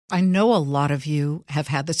I know a lot of you have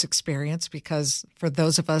had this experience because for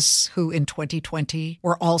those of us who in 2020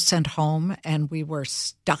 were all sent home and we were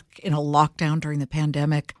stuck in a lockdown during the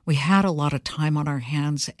pandemic, we had a lot of time on our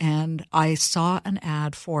hands, and I saw an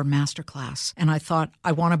ad for Masterclass and I thought,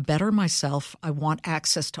 I want to better myself. I want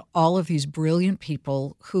access to all of these brilliant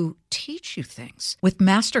people who teach you things. With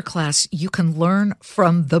Masterclass, you can learn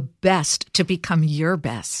from the best to become your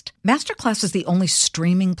best. Masterclass is the only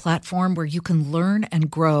streaming platform where you can learn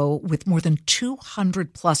and grow with more than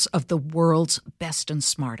 200 plus of the world's best and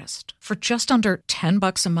smartest. For just under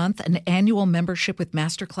 $10 a month, an annual membership with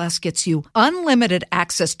Masterclass gets you unlimited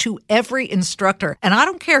access to every instructor. And I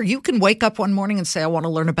don't care. You can wake up one morning and say, I want to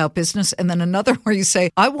learn about business. And then another where you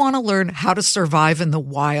say, I want to learn how to survive in the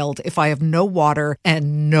wild if I have no water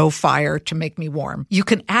and no fire to make me warm. You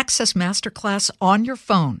can access Masterclass on your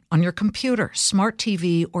phone, on your computer, smart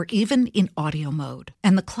TV, or even in audio mode.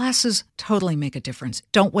 And the classes totally make a difference.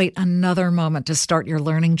 Don't wait another moment to start your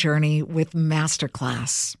learning journey with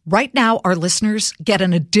Masterclass. Right now, our listeners get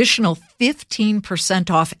an additional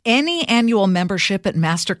 15% off any annual membership at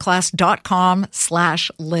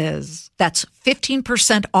masterclass.com/Liz. That's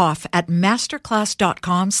 15% off at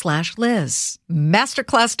masterclass.com/Liz.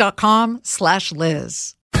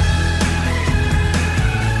 Masterclass.com/Liz.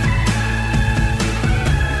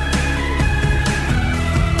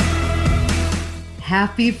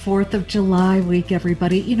 Happy 4th of July week,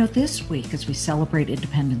 everybody. You know, this week, as we celebrate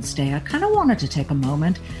Independence Day, I kind of wanted to take a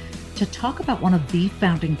moment to talk about one of the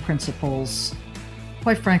founding principles,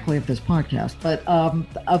 quite frankly, of this podcast, but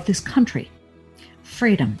of this country.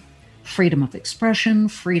 Freedom. Freedom of expression,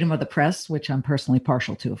 freedom of the press, which I'm personally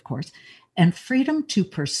partial to, of course, and freedom to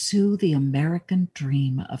pursue the American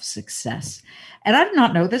dream of success. And I did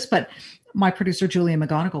not know this, but my producer, Julia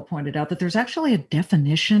McGonigal, pointed out that there's actually a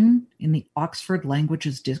definition in the Oxford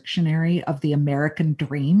Languages Dictionary of the American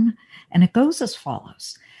dream, and it goes as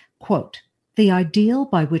follows, quote, the ideal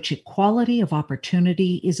by which equality of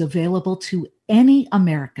opportunity is available to any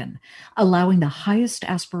American, allowing the highest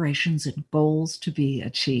aspirations and goals to be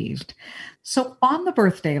achieved. So on the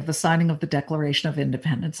birthday of the signing of the Declaration of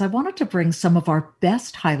Independence, I wanted to bring some of our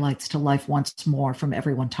best highlights to life once more from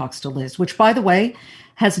Everyone Talks to Liz, which, by the way,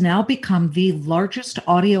 has now become the largest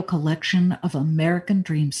audio collection of American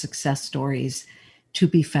dream success stories to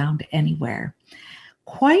be found anywhere.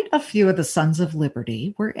 Quite a few of the Sons of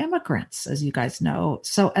Liberty were immigrants, as you guys know.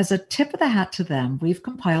 So as a tip of the hat to them, we've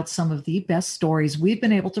compiled some of the best stories we've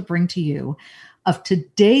been able to bring to you of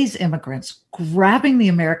today's immigrants grabbing the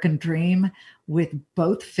American dream with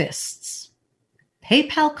both fists.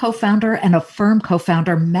 PayPal co-founder and Affirm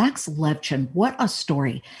co-founder Max Levchin, what a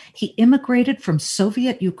story. He immigrated from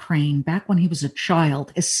Soviet Ukraine back when he was a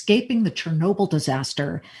child, escaping the Chernobyl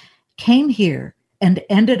disaster, came here, and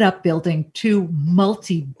ended up building two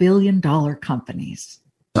multi-billion-dollar companies.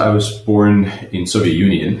 I was born in Soviet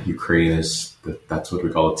Union. Ukraine is, that's what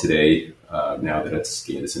we call it today, now that it's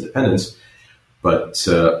gained its independence. But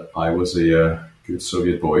I was a good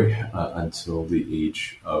Soviet boy until the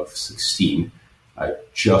age of 16. I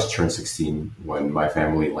just turned 16 when my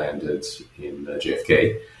family landed in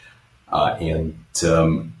JFK. And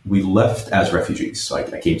we left as refugees. So I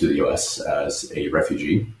came to the U.S. as a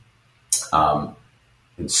refugee.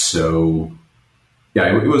 And so,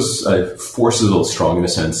 yeah, it was force is a little strong in the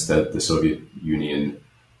sense that the Soviet Union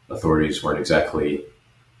authorities weren't exactly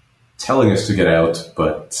telling us to get out,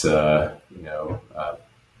 but,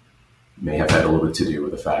 may have had a little bit to do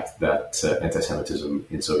with the fact that anti-Semitism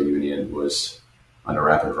in Soviet Union was on a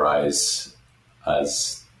rapid rise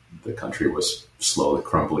as the country was slowly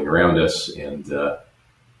crumbling around us. And the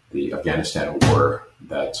Afghanistan war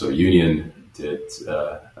that Soviet Union did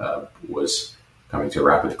was coming to a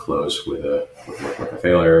rapid close with a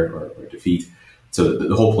failure or defeat. So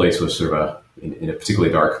the whole place was sort of in a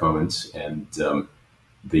particularly dark moment, and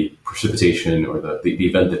the precipitation or the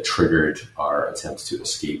event that triggered our attempt to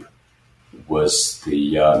escape was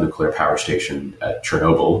the nuclear power station at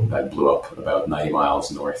Chernobyl that blew up about 90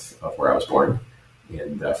 miles north of where I was born.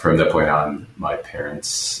 And from that point on, my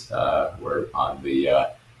parents were on the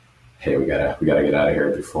hey, we gotta get out of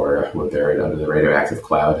here before we're buried under the radioactive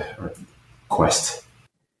cloud or quest.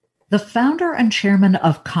 The founder and chairman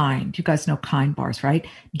of KIND, you guys know KIND bars, right?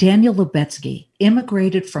 Daniel Lubetzky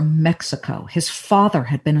immigrated from Mexico. His father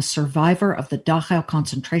had been a survivor of the Dachau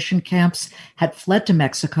concentration camps, had fled to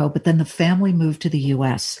Mexico, but then the family moved to the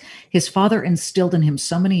U.S. His father instilled in him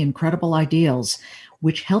so many incredible ideals,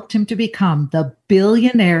 which helped him to become the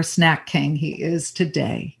billionaire snack king he is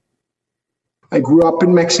today. I grew up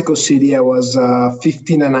in Mexico City. I was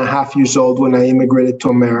 15 and a half years old when I immigrated to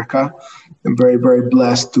America. I'm very, very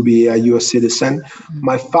blessed to be a U.S. citizen.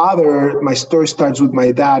 My story starts with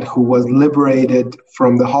my dad, who was liberated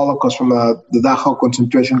from the Holocaust, from the Dachau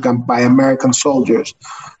concentration camp by American soldiers.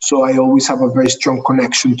 So I always have a very strong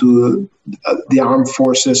connection to the armed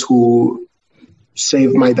forces who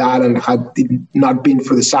saved my dad, and had it not been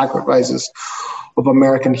for the sacrifices of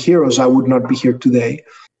American heroes, I would not be here today.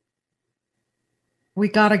 We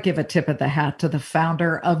got to give a tip of the hat to the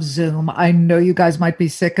founder of Zoom. I know you guys might be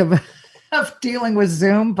sick of dealing with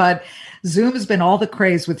Zoom, but Zoom has been all the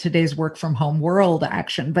craze with today's work from home world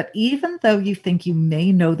action. But even though you think you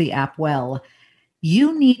may know the app well,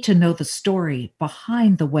 you need to know the story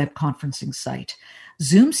behind the web conferencing site.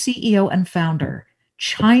 Zoom CEO and founder,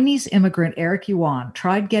 Chinese immigrant Eric Yuan,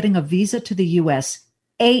 tried getting a visa to the US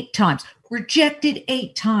 8 times, rejected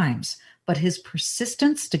 8 times, but his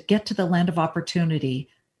persistence to get to the land of opportunity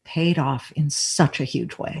paid off in such a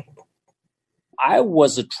huge way. I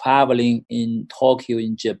was traveling in Tokyo,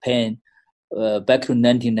 in Japan, back to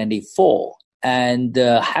 1994, and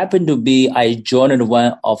happened to be I joined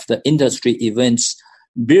one of the industry events.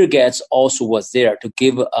 Bill Gates also was there to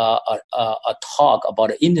give a talk about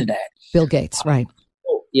the internet. Bill Gates, right?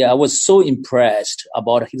 I was so impressed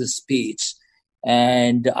about his speech,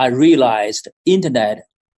 and I realized internet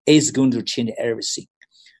is going to change everything.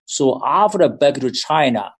 So after back to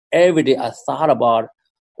China, every day I thought about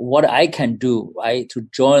what I can do, right, to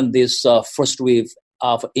join this first wave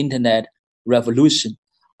of internet revolution.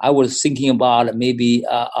 I was thinking about maybe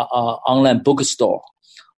an online bookstore.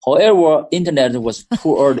 However, internet was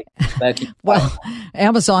too early back in Well,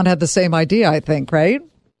 Amazon had the same idea, I think, right?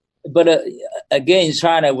 But again,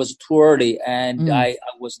 China was too early, and I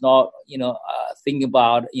was not, thinking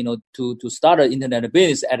about, to start an internet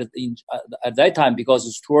business at that time, because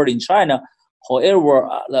it's too early in China. However,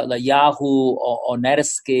 the Yahoo or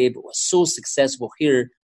Netscape was so successful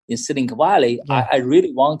here in Silicon Valley. Yeah. I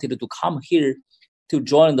really wanted to come here to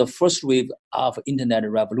join the first wave of internet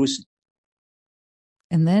revolution.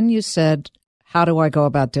 And then you said, how do I go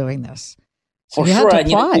about doing this? So For you sure, had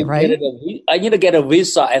to apply, right? I need to get a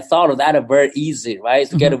visa. I thought that very easy, right?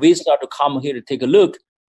 To get a visa to come here to take a look.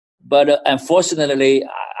 But unfortunately,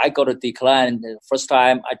 I got a decline. The first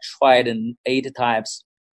time I tried 8 times.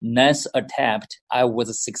 9th attempt, I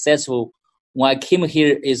was successful. When I came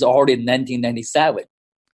here, is already 1997.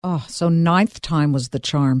 Oh, so 9th time was the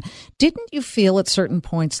charm. Didn't you feel at certain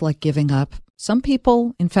points like giving up? Some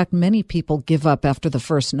people, in fact, many people give up after the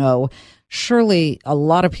first no. Surely a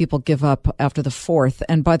lot of people give up after the 4th.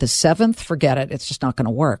 And by the 7th, forget it. It's just not going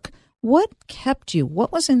to work. What kept you?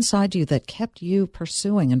 What was inside you that kept you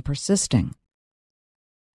pursuing and persisting?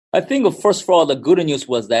 I think, first of all, the good news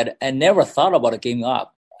was that I never thought about giving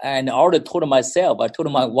up. And I already told myself, I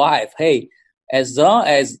told my wife, hey, as long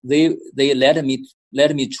as they let me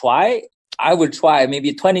try, I will try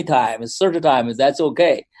maybe 20 times, 30 times, that's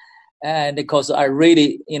okay. And because I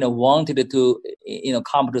really, wanted to,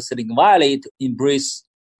 come to Silicon Valley to embrace,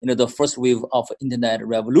 the first wave of internet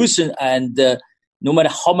revolution. And no matter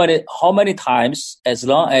how many times, as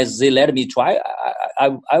long as they let me try,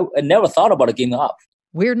 I never thought about giving up.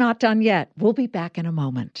 We're not done yet. We'll be back in a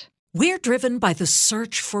moment. We're driven by the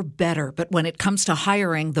search for better, but when it comes to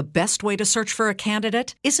hiring, the best way to search for a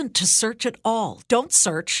candidate isn't to search at all. Don't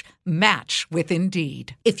search, match with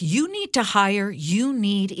Indeed. If you need to hire, you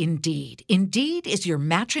need Indeed. Indeed is your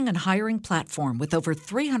matching and hiring platform with over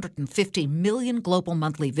 350 million global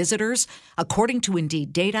monthly visitors, according to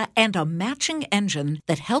Indeed data, and a matching engine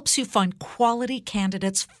that helps you find quality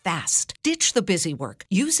candidates fast. Ditch the busy work.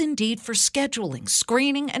 Use Indeed for scheduling,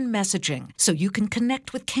 screening, and messaging so you can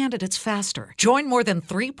connect with candidates faster. Join more than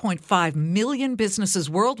 3.5 million businesses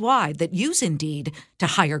worldwide that use Indeed to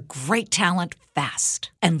hire great talent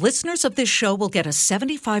fast. And listeners of this show will get a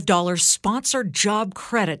 $75 sponsored job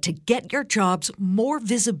credit to get your jobs more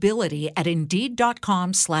visibility at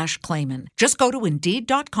Indeed.com/Clayman. Just go to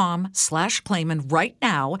Indeed.com/Clayman right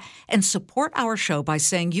now and support our show by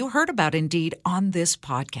saying you heard about Indeed on this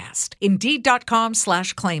podcast.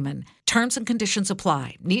 Indeed.com/Clayman. Terms and conditions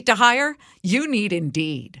apply. Need to hire? You need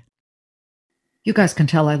Indeed. You guys can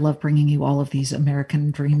tell I love bringing you all of these American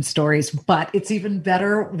dream stories, but it's even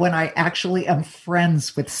better when I actually am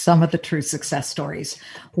friends with some of the true success stories.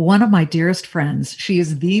 One of my dearest friends, she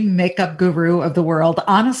is the makeup guru of the world,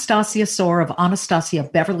 Anastasia Soar of Anastasia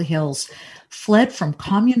Beverly Hills, fled from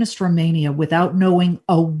communist Romania without knowing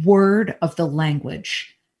a word of the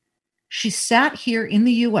language. She sat here in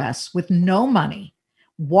the US with no money,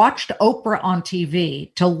 watched Oprah on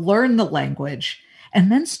TV to learn the language,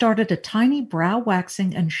 and then started a tiny brow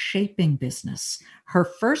waxing and shaping business. Her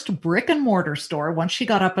first brick and mortar store, once she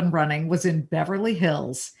got up and running, was in Beverly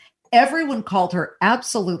Hills. Everyone called her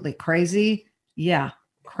absolutely crazy. Yeah,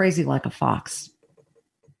 crazy like a fox.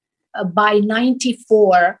 By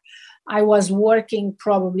 94, I was working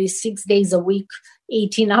probably 6 days a week,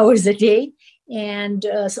 18 hours a day. And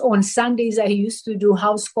on Sundays, I used to do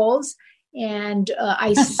house calls, and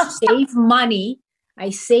I saved money. I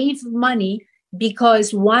saved money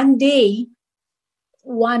because one day,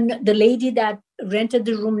 the lady that rented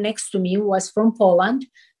the room next to me was from Poland,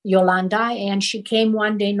 Yolanda, and she came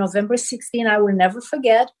one day, November 16, I will never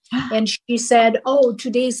forget. And she said, "Oh,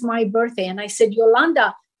 today's my birthday." And I said,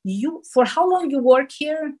 "Yolanda, for how long you work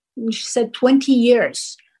here?" And she said, 20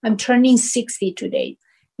 years. I'm turning 60 today.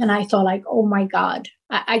 And I thought, like, oh my God,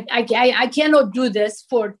 I cannot do this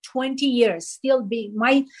for 20 years.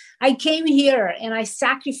 I came here and I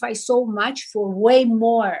sacrificed so much for way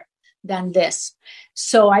more than this.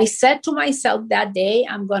 So I said to myself that day,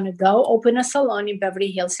 I'm going to go open a salon in Beverly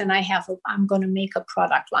Hills, and I'm going to make a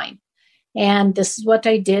product line. And this is what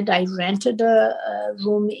I did. I rented a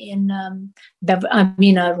room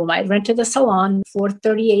I rented a salon,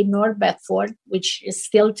 438 North Bedford, which is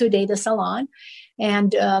still today the salon.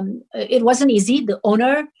 And it wasn't easy. The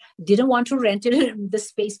owner didn't want to rent the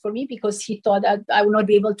space for me because he thought that I would not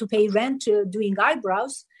be able to pay rent doing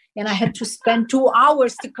eyebrows. And I had to spend 2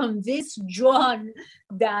 hours to convince John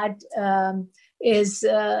that I'm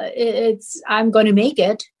going to make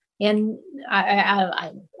it. And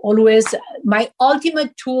I always, my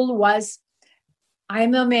ultimate tool was,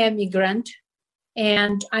 I'm an immigrant,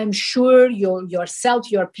 and I'm sure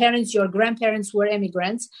yourself, your parents, your grandparents were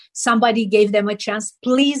immigrants. Somebody gave them a chance.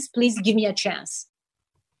 Please give me a chance.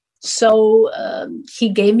 So he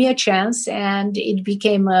gave me a chance, and it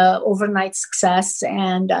became an overnight success.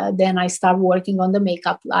 And then I started working on the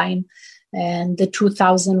makeup line. And the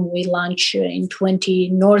 2000, we launched in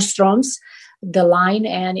 20 Nordstrom's, the line.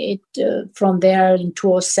 And from there in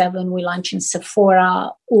 2007, we launched in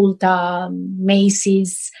Sephora, Ulta,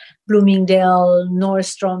 Macy's, Bloomingdale,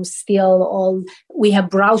 Nordstrom, still we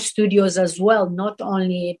have brow studios as well, not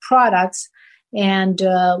only products. And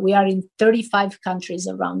we are in 35 countries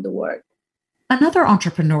around the world. Another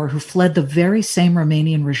entrepreneur who fled the very same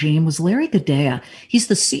Romanian regime was Larry Gadea. He's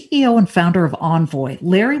the CEO and founder of Envoy.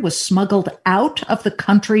 Larry was smuggled out of the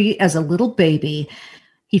country as a little baby.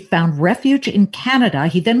 He found refuge in Canada.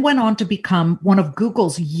 He then went on to become one of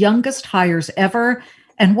Google's youngest hires ever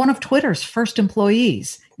and one of Twitter's first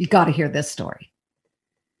employees. You got to hear this story.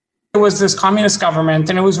 It was this communist government,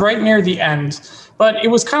 and it was right near the end. But it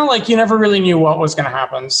was kind of like you never really knew what was going to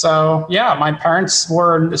happen. So, yeah, my parents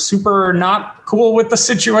were super not cool with the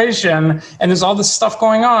situation, and there's all this stuff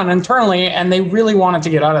going on internally, and they really wanted to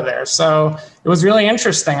get out of there. So it was really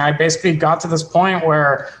interesting. I basically got to this point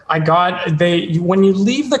where when you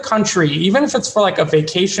leave the country, even if it's for like a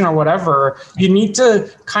vacation or whatever, you need to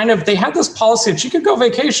they had this policy that you could go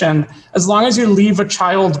vacation as long as you leave a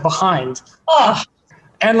child behind.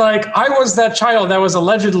 And like, I was that child that was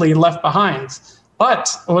allegedly left behind.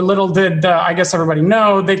 But what little did, I guess everybody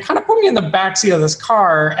know, they kind of put me in the backseat of this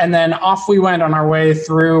car, and then off we went on our way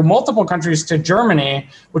through multiple countries to Germany,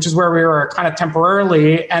 which is where we were kind of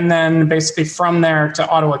temporarily, and then basically from there to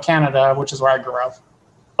Ottawa, Canada, which is where I grew up.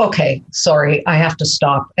 Okay, sorry, I have to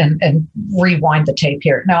stop and rewind the tape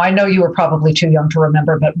here. Now, I know you were probably too young to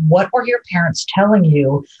remember, but what were your parents telling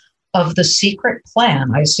you of the secret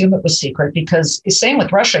plan? I assume it was secret because, same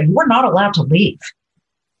with Russia, you were not allowed to leave.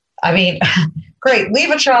 I mean, great,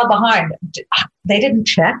 leave a child behind. They didn't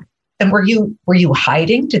check. And were you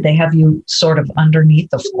hiding? Did they have you sort of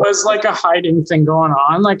underneath the floor? It was like a hiding thing going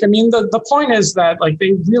on. Like, I mean, the point is that like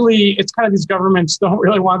it's kind of these governments don't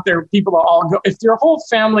really want their people to all go. If your whole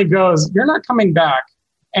family goes, you're not coming back.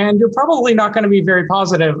 And you're probably not going to be very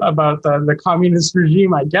positive about the communist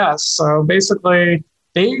regime, I guess. So basically,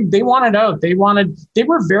 they wanted out. They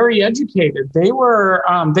were very educated.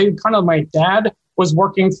 My dad was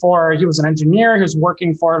working he was an engineer. He was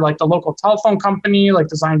working for like the local telephone company, like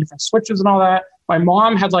designing different switches and all that. My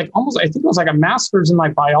mom had like I think it was like a master's in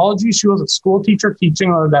like biology. She was a school teacher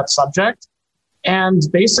teaching that subject. And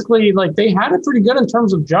basically like they had it pretty good in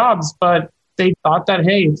terms of jobs, but they thought that,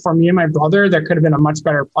 hey, for me and my brother, there could have been a much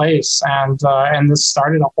better place. And this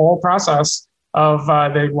started a whole process of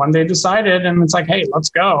when they decided, and it's like, hey, let's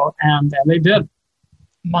go. And they did.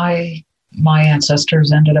 My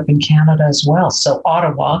ancestors ended up in Canada as well. So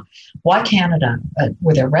Ottawa, why Canada?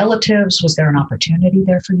 Were there relatives? Was there an opportunity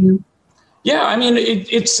there for you? Yeah, I mean,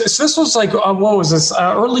 this was like, what was this,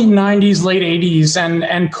 early 90s, late 80s,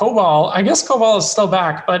 and COBOL, I guess COBOL is still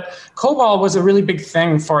back, but COBOL was a really big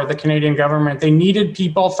thing for the Canadian government. They needed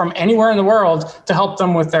people from anywhere in the world to help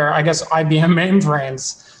them with their, I guess, IBM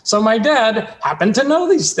mainframes. So my dad happened to know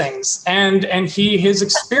these things, and his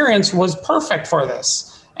experience was perfect for this.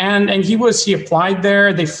 And he applied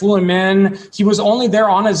there. They flew him in. He was only there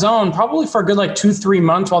on his own, probably for a good 2-3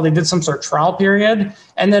 months while they did some sort of trial period.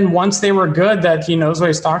 And then once they were good, that he knows what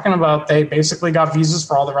he's talking about, they basically got visas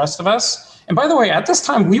for all the rest of us. And by the way, at this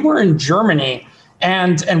time, we were in Germany,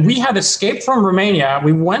 and we had escaped from Romania.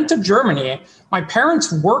 We went to Germany. My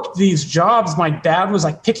parents worked these jobs. My dad was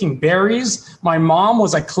picking berries. My mom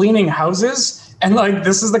was cleaning houses. And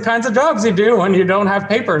this is the kinds of jobs you do when you don't have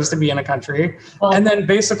papers to be in a country. Well, and then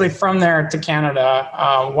basically from there to Canada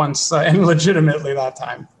once and legitimately that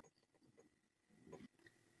time.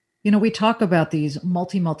 We talk about these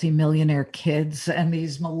multi-millionaire kids and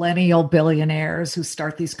these millennial billionaires who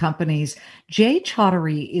start these companies. Jay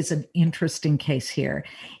Chaudhary is an interesting case here.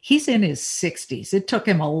 He's in his 60s. It took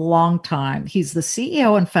him a long time. He's the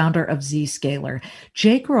CEO and founder of Zscaler.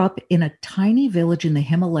 Jay grew up in a tiny village in the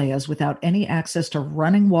Himalayas without any access to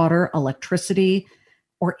running water, electricity,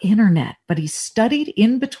 or internet, but he studied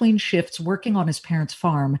in between shifts working on his parents'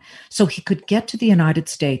 farm so he could get to the United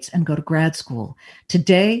States and go to grad school.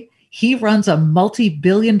 Today, he runs a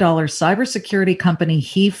multi-billion-dollar cybersecurity company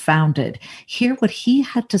he founded. Hear what he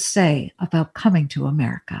had to say about coming to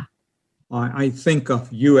America. I think of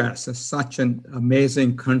U.S. as such an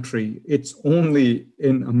amazing country. It's only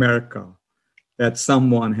in America that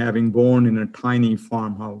someone having born in a tiny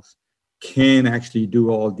farmhouse can actually do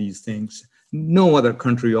all these things. No other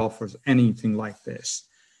country offers anything like this.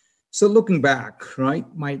 So looking back, right,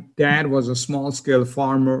 my dad was a small-scale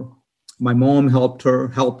farmer. My mom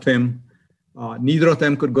helped him. Neither of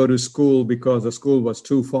them could go to school because the school was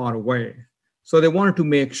too far away. So they wanted to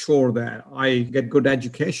make sure that I get good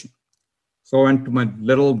education. So I went to my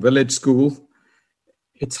little village school.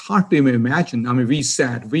 It's hard to even imagine. I mean,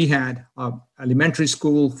 we had elementary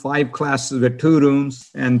school, 5 classes with 2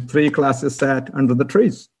 rooms, and 3 classes sat under the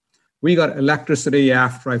trees. We got electricity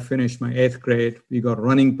after I finished my 8th grade. We got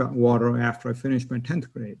running water after I finished my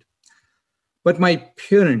 10th grade. But my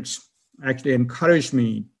parents actually encouraged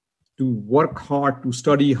me to work hard, to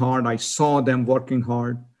study hard. I saw them working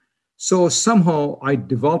hard. So somehow I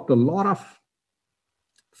developed a lot of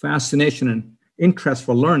fascination and interest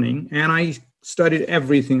for learning, and I studied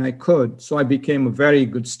everything I could. So I became a very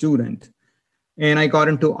good student. And I got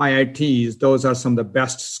into IITs. Those are some of the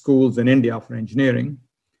best schools in India for engineering.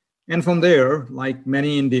 And from there, like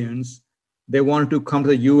many Indians, they wanted to come to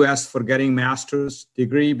the US for getting master's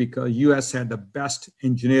degree because US had the best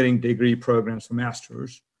engineering degree programs for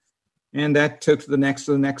masters. And that took to the next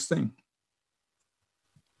thing.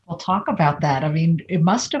 Well, talk about that. I mean, it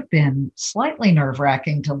must have been slightly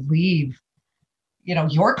nerve-wracking to leave,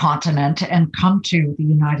 your continent and come to the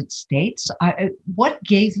United States. What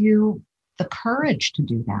gave you the courage to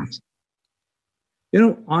do that?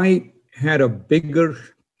 I had a bigger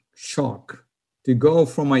shock to go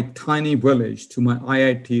from my tiny village to my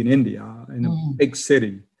IIT in India, in a big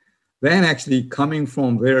city, then actually coming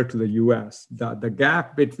from there to the US. The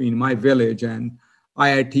gap between my village and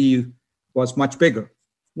IIT was much bigger.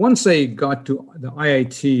 Once I got to the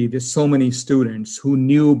IIT, there's so many students who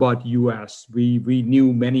knew about US. We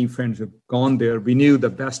knew many friends who have gone there. We knew the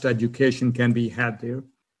best education can be had there.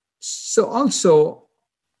 So also,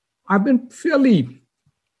 I've been fairly,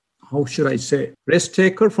 risk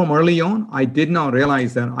taker from early on. I did not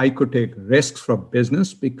realize that I could take risks for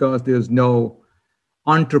business because there's no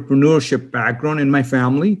entrepreneurship background in my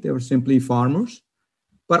family. They were simply farmers.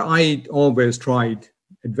 But I always tried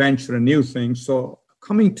adventure and new things. So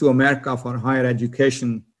coming to America for higher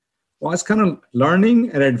education was kind of learning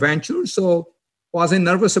and adventure. So was I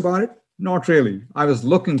nervous about it? Not really. I was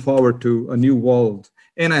looking forward to a new world.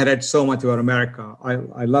 And I had read so much about America.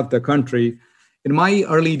 I loved the country. In my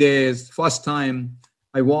early days, first time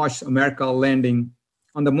I watched America landing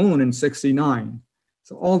on the moon in '69.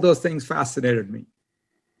 So all those things fascinated me.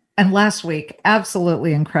 And last week,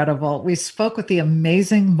 absolutely incredible, we spoke with the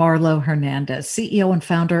amazing Marlo Hernandez, CEO and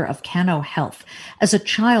founder of Cano Health. As a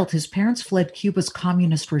child, his parents fled Cuba's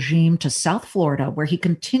communist regime to South Florida, where he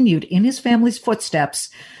continued in his family's footsteps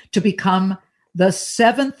to become the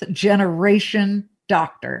 7th generation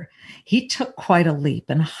doctor. He took quite a leap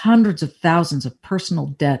and hundreds of thousands of personal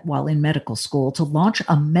debt while in medical school to launch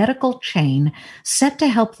a medical chain set to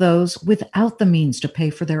help those without the means to pay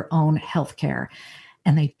for their own health care.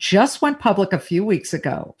 And they just went public a few weeks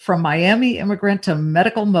ago. From Miami immigrant to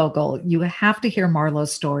medical mogul, you have to hear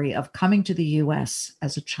Marlo's story of coming to the U.S.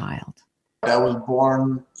 as a child. I was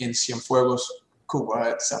born in Cienfuegos, Cuba.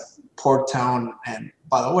 It's a port town. And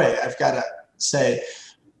by the way, I've got to say,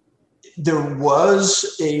 there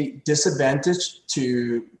was a disadvantage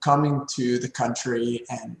to coming to the country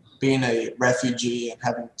and being a refugee and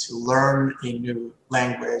having to learn a new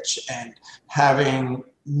language and having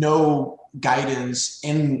no guidance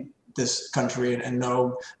in this country and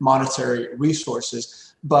no monetary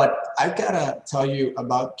resources. But I've got to tell you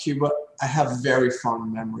about Cuba. I have very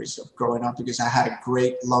fond memories of growing up because I had a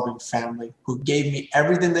great, loving family who gave me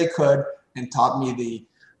everything they could and taught me the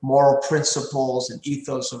moral principles and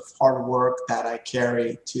ethos of hard work that I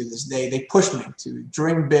carry to this day. They pushed me to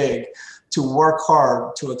dream big, to work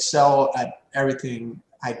hard, to excel at everything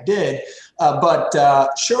I did. But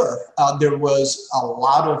there was a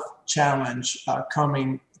lot of challenge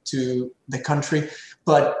coming to the country,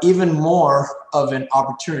 but even more of an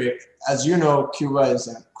opportunity. As you know, Cuba is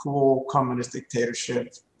a cruel communist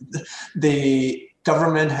dictatorship. The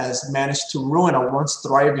government has managed to ruin a once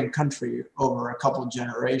thriving country over a couple of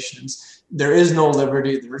generations. There is no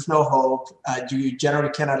liberty. There is no hope. You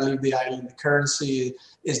generally cannot leave the island. The currency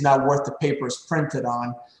is not worth the paper it's printed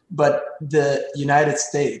on. But the United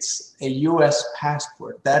States, a U.S.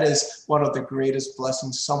 passport, that is one of the greatest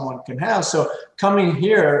blessings someone can have. So coming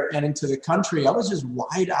here and into the country, I was just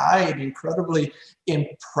wide-eyed, incredibly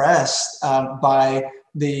impressed by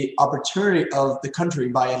the opportunity of the country,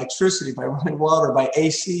 by electricity, by running water, by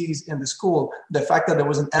ACs in the school, the fact that there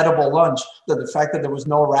was an edible lunch, the fact that there was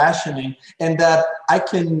no rationing, and that I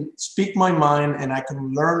can speak my mind and I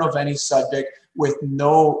can learn of any subject with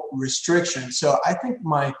no restriction. So I think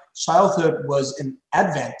my childhood was an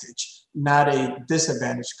advantage, not a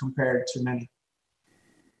disadvantage compared to many.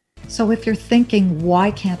 So if you're thinking,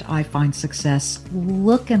 why can't I find success?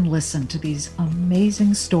 Look and listen to these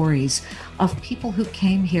amazing stories of people who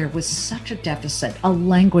came here with such a deficit, a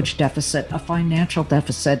language deficit, a financial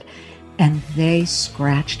deficit, and they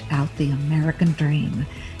scratched out the American dream.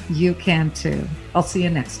 You can too. I'll see you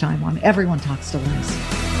next time on Everyone Talks to Liz.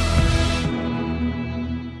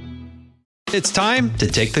 It's time to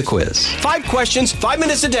take the quiz. 5 questions, 5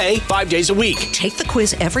 minutes a day, 5 days a week. Take the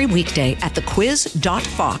quiz every weekday at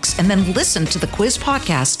thequiz.fox and then listen to the quiz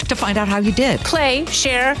podcast to find out how you did. Play,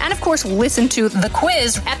 share, and of course, listen to The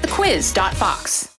Quiz at thequiz.fox.